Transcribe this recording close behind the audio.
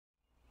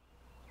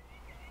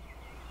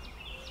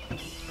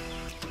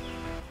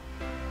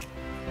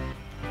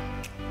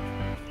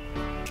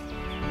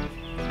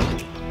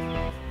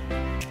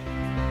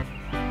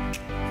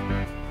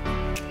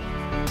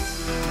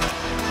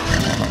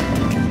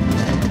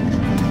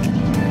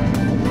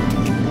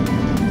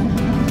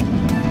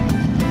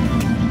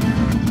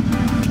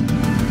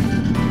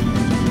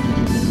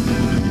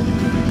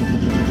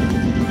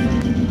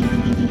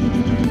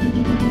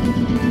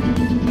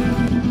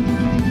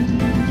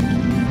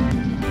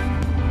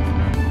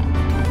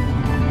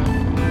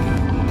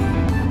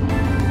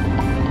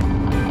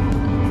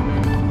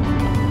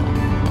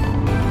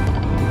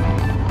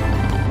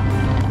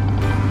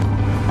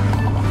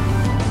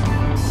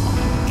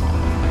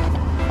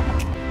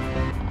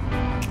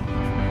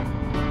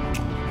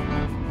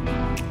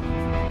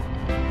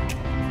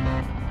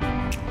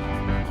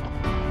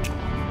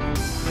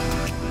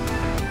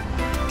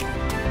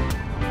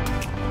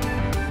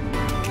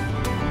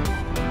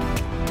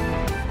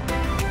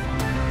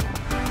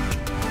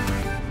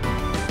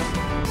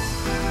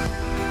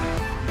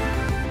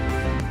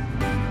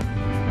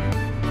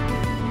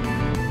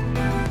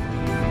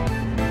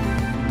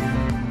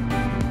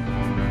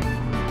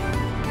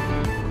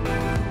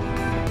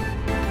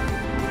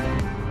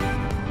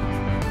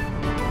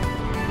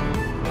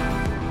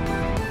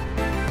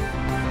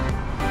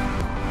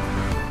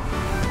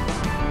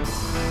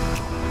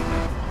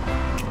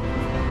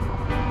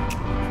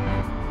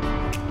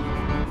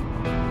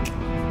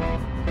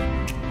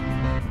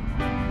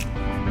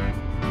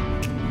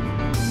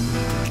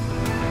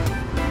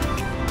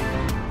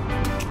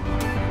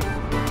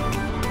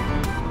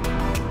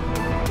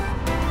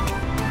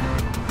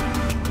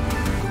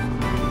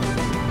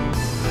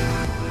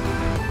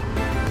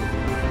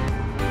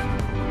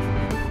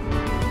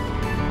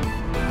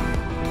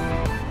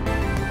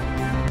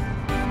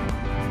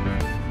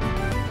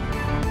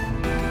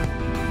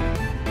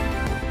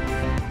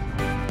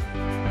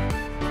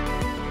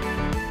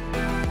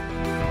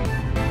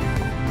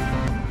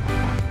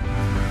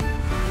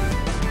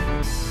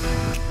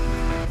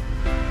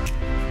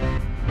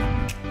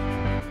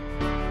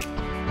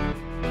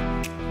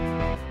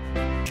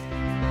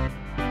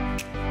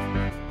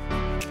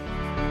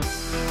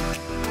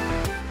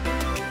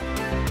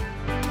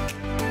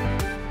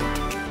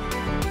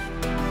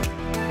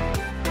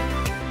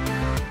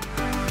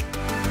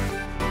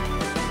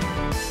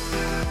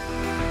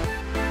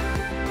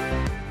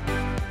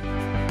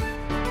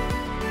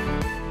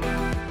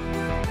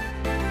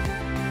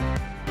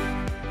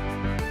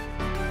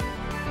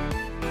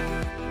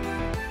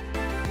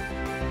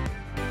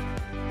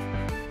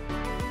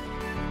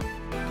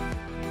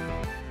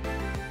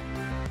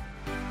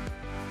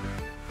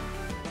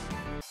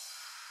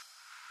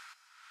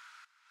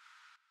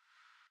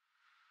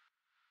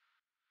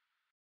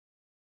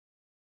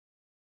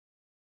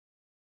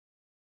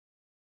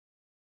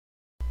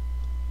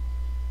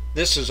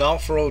This is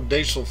off-road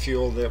diesel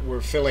fuel that we're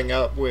filling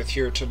up with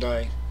here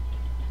today.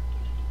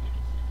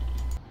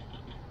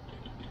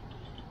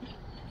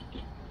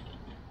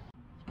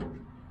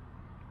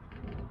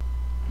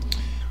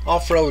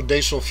 Off-road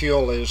diesel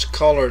fuel is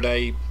colored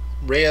a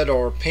red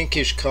or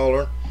pinkish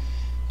color,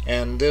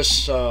 and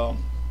this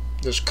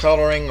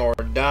coloring or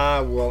dye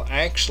will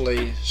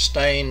actually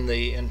stain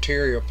the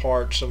interior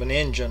parts of an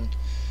engine,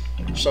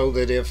 so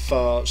that if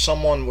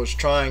someone was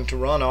trying to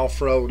run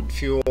off-road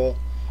fuel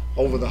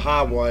over the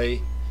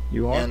highway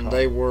and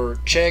they were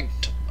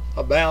checked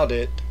about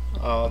it,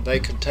 they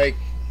could take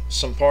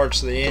some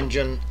parts of the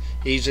engine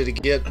easy to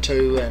get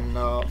to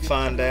and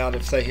find out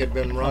if they had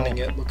been running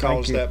it,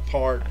 because that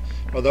part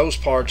or those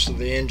parts of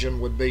the engine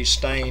would be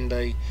stained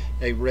a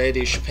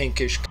reddish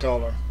pinkish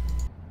color.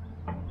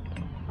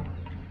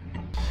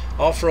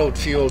 Off-road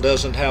fuel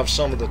doesn't have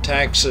some of the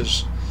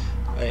taxes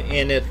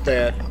in it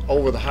that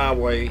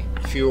over-the-highway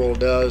fuel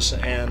does,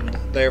 and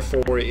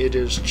therefore it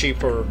is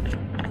cheaper.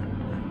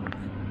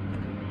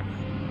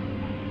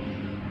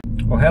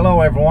 Well,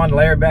 hello everyone,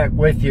 Larry back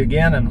with you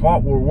again, and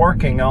what we're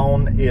working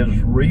on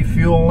is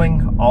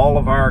refueling all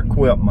of our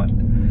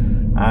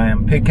equipment. I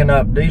am picking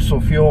up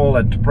diesel fuel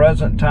at the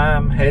present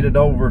time, headed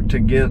over to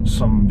get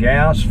some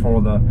gas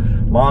for the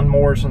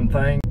lawnmowers and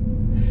things,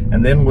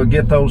 and then we'll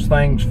get those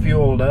things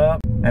fueled up,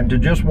 and to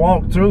just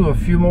walk through a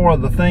few more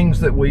of the things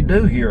that we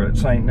do here at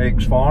St.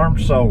 Nick's Farm.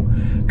 So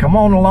come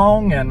on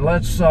along and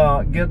let's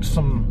get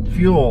some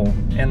fuel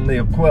in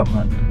the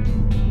equipment.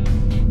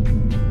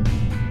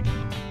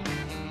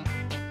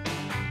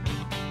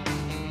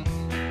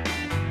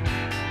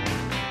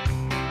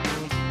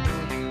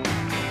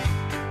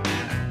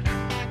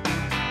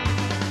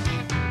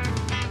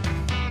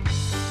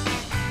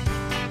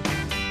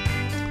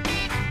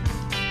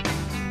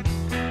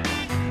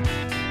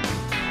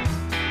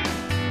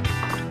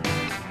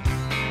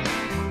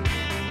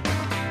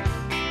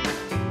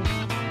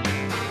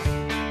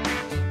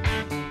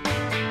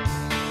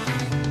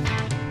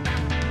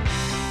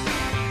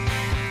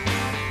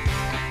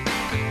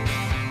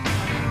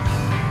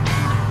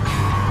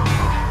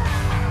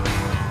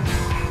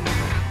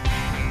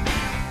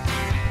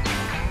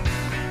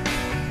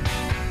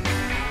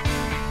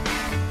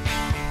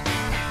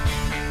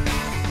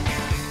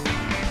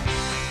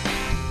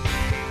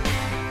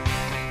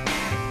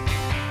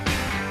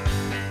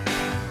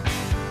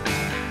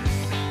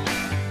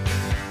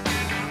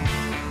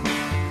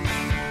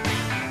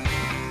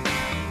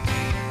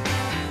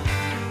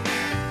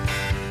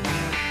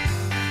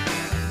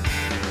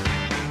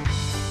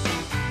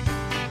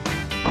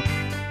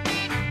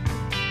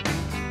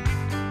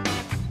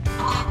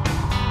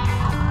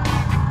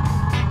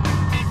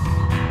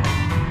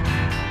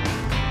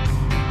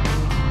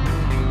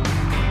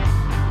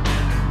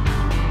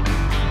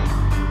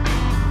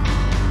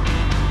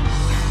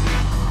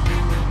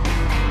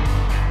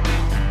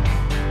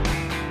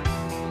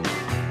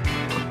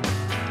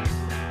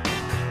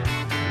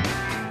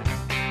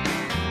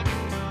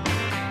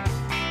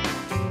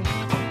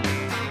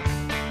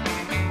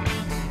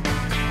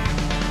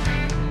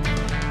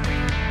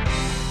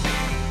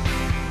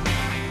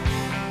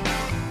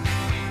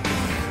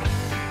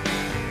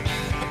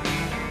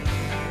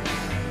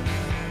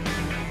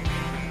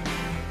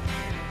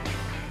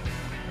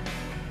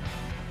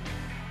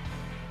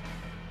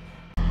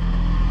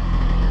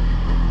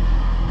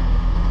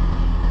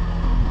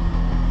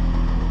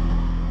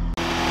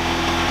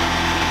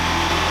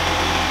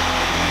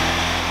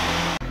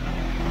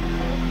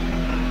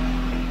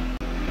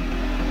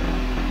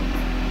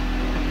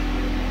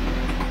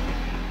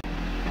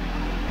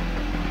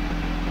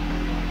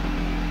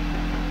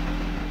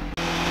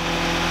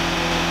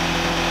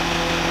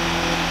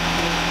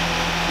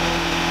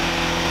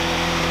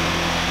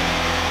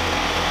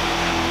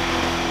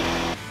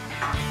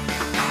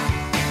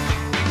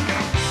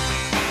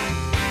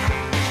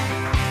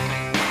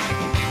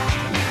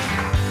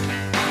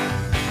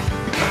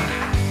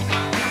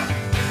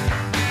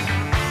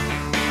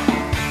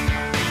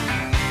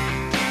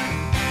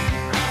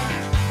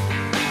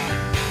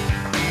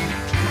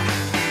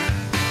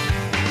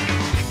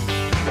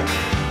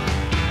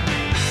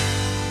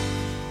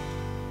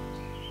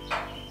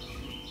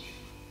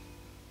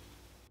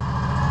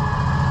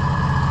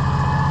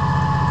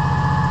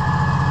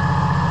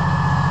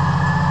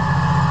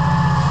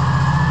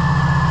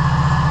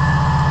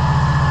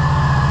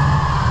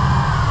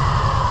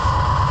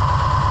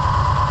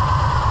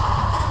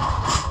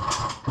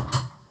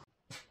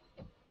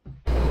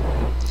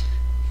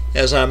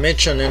 As I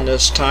mentioned in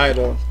this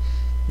title,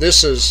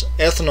 this is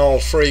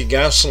ethanol-free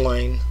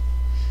gasoline.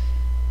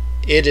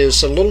 It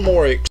is a little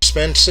more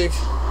expensive.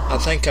 I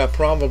think I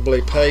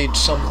probably paid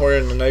somewhere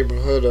in the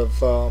neighborhood of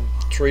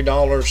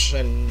 $3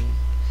 and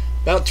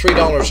about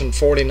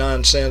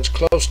 $3.49,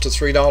 close to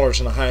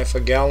 $3.50 a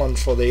gallon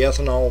for the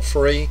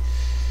ethanol-free.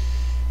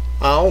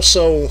 I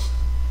also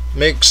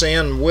mix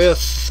in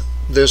with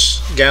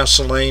this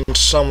gasoline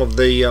some of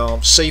the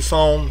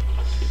seafoam.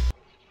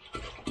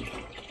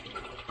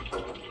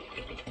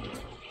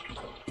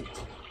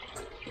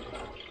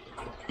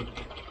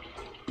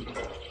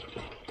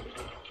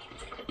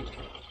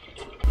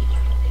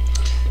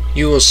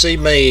 you will see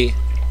me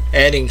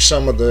adding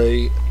some of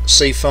the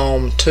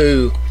seafoam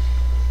to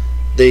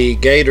the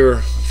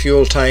Gator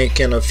fuel tank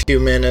in a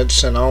few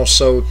minutes, and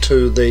also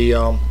to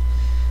the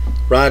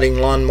riding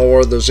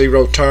lawnmower, the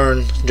zero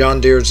turn, John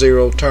Deere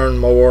zero turn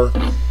mower,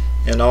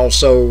 and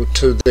also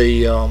to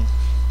the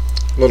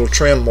little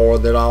trim mower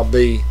that I'll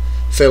be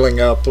filling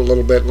up a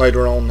little bit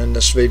later on in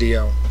this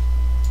video.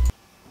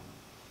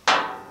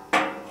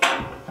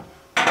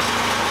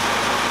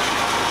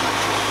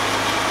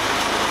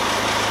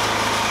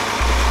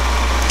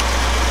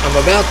 I'm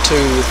about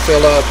to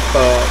fill up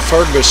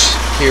Fergus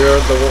here,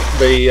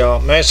 the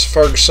Massey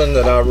Ferguson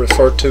that I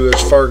refer to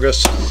as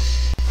Fergus.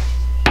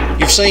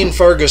 You've seen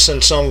Fergus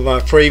in some of my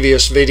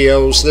previous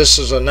videos. This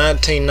is a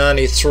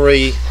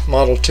 1993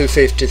 Model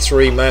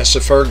 253 Massey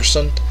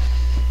Ferguson.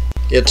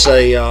 It's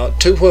a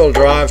two-wheel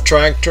drive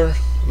tractor,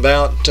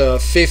 about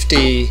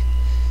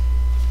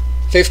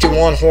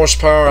 51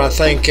 horsepower I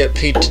think at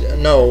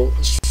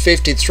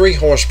 53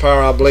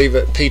 horsepower I believe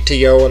at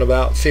PTO, and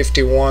about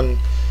 51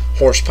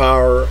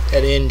 horsepower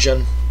at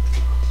engine.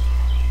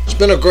 It's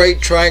been a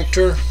great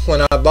tractor.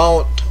 When I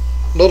bought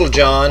Little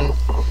John,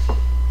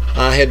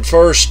 I had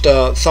first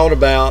thought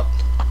about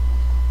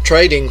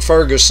trading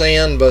Fergus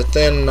in, but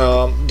then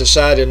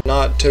decided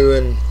not to,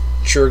 and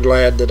sure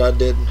glad that I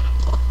didn't.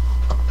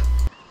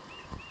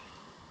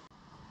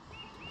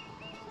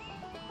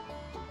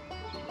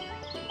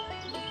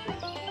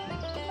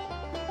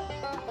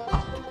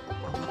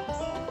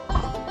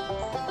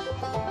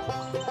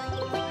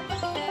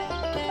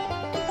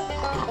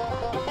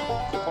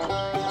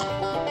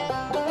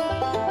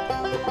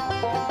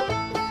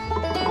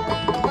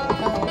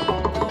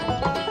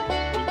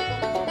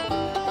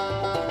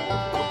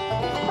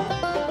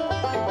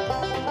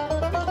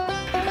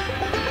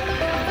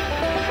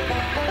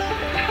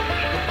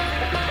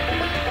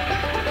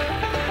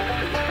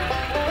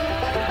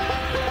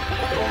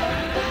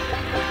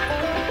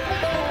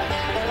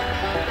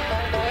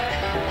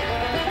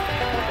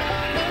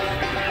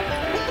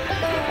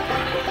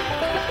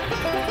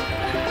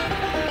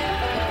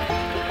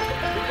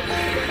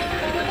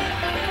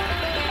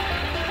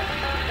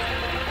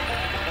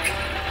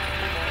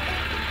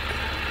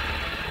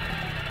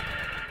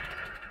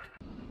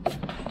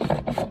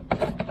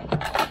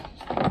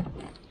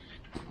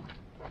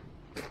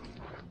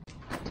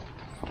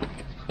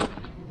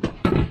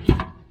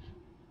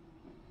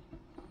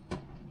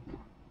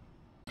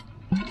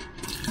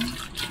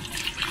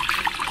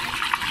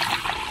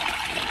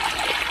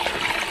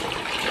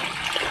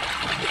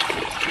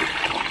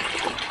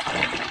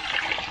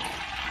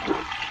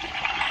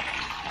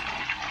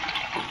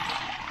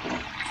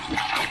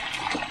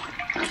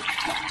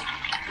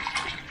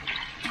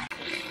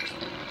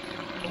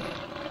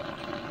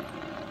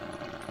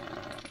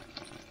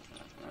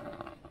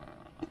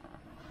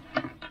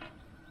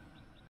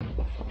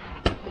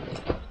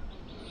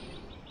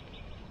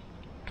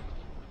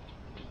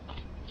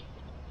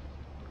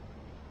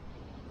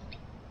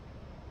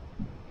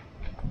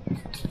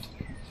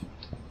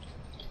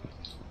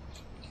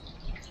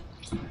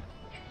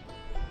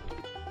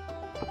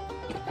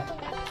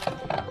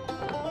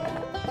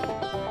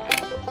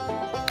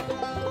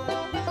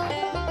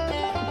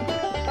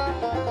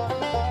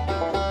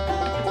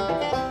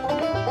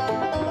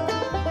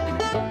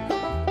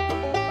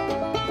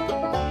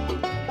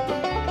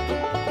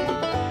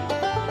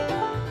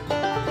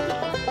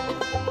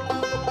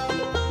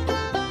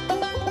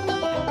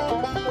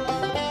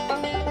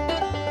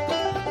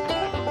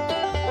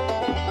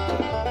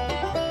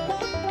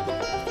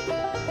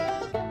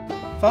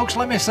 Folks,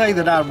 let me say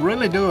that I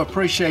really do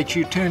appreciate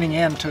you tuning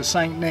in to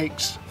St.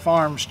 Nick's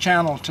Farms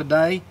channel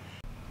today.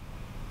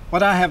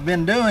 What I have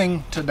been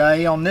doing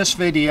today on this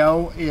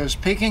video is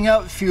picking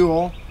up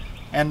fuel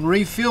and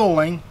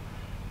refueling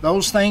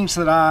those things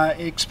that I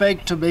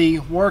expect to be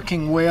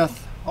working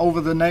with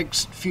over the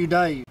next few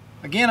days.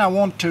 Again, I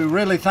want to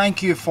really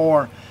thank you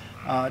for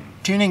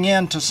tuning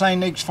in to St.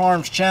 Nick's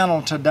Farms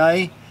channel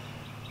today.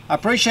 I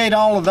appreciate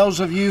all of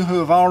those of you who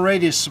have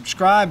already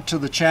subscribed to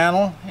the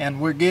channel, and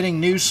we're getting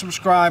new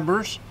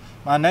subscribers.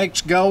 My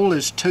next goal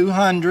is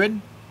 200.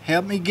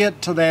 Help me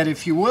get to that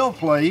if you will,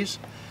 please.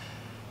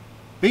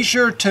 Be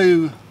sure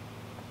to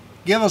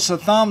give us a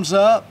thumbs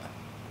up.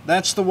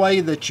 That's the way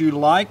that you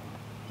like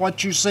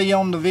what you see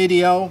on the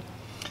video.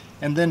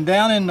 And then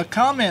down in the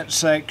comment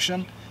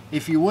section,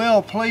 if you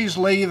will, please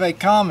leave a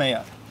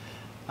comment.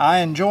 I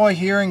enjoy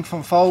hearing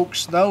from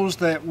folks, those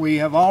that we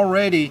have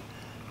already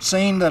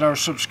seen that are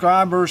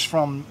subscribers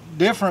from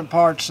different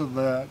parts of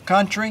the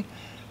country.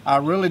 I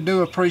really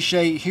do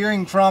appreciate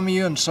hearing from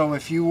you, and so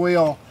if you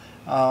will,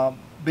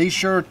 be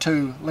sure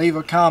to leave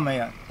a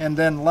comment. And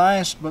then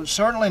last but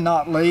certainly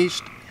not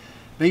least,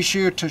 be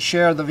sure to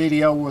share the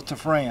video with a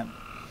friend.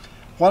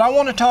 What I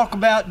want to talk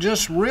about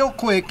just real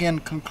quick in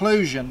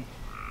conclusion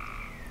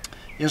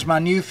is my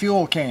new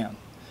fuel can.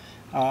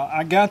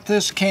 I got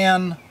this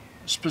can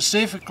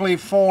specifically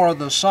for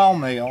the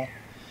sawmill,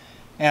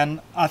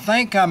 and I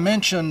think I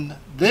mentioned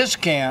this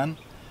can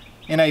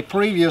in a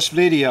previous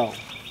video.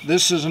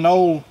 This is an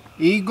old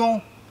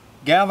Eagle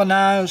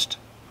galvanized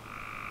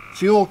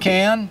fuel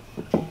can,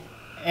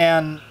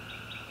 and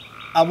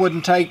I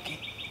wouldn't take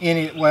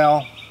any,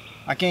 well,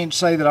 I can't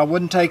say that I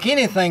wouldn't take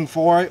anything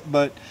for it,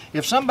 but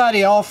if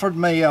somebody offered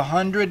me a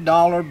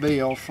 $100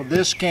 bill for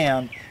this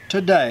can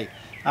today,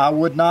 I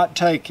would not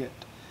take it.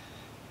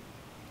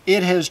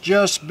 It has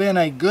just been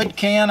a good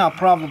can. I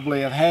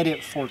probably have had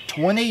it for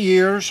 20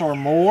 years or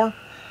more,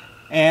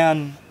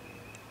 and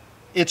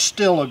it's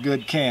still a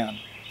good can.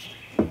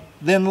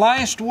 Then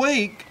last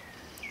week,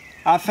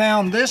 I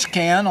found this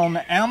can on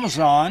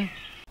Amazon.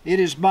 It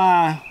is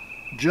by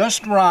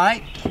Just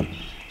Right,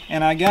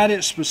 and I got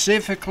it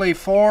specifically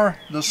for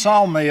the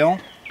sawmill.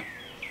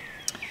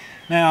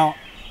 Now,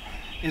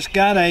 it's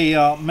got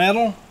a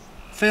metal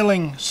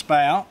filling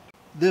spout.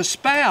 This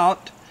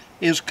spout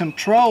is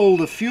controlled,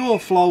 the fuel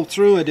flow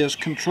through it is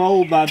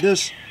controlled by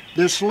this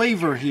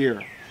lever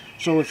here.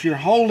 So if you're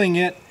holding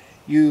it,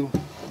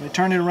 let me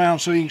turn it around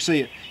so you can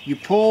see it. You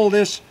pull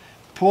this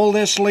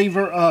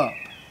lever up,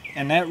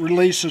 and that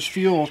releases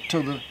fuel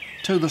to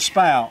the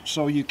spout.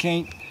 So you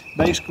can't,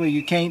 basically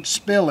you can't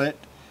spill it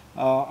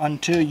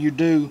until you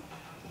do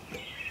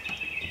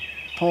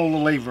pull the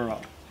lever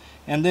up.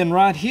 And then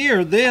right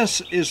here,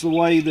 this is the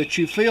way that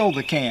you fill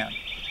the can,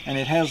 and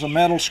it has a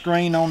metal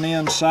screen on the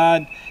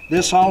inside.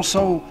 This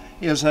also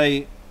is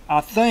I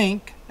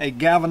think a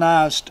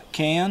galvanized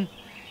can,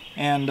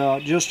 and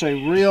just a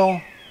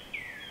real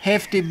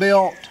hefty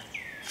built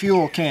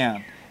fuel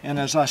can. And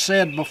as I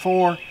said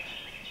before,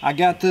 I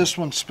got this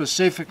one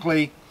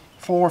specifically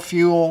for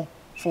fuel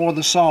for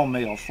the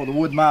sawmill, for the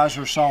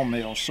Wood-Mizer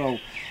sawmill. So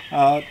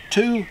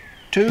two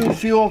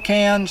fuel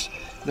cans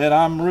that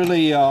I'm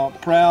really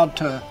proud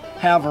to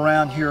have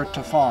around here at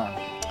the farm.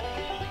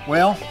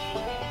 Well,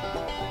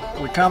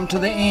 we come to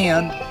the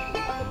end.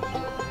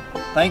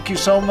 Thank you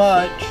so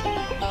much.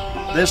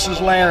 This is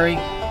Larry.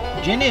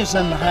 Jenny's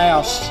in the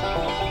house.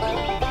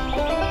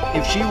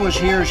 If she was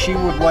here, she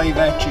would wave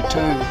at you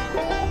too.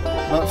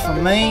 But for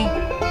me,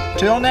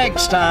 till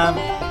next time,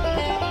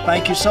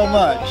 thank you so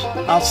much.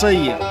 I'll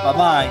see you.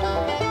 Bye-bye.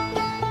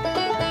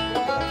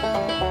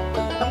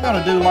 I'm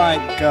going to do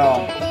like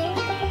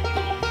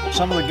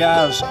some of the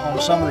guys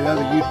on some of the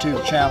other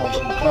YouTube channels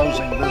in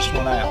closing this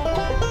one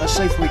out. Let's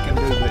see if we can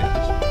do this.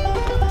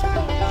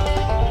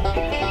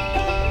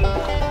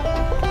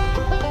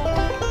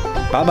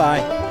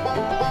 Bye-bye.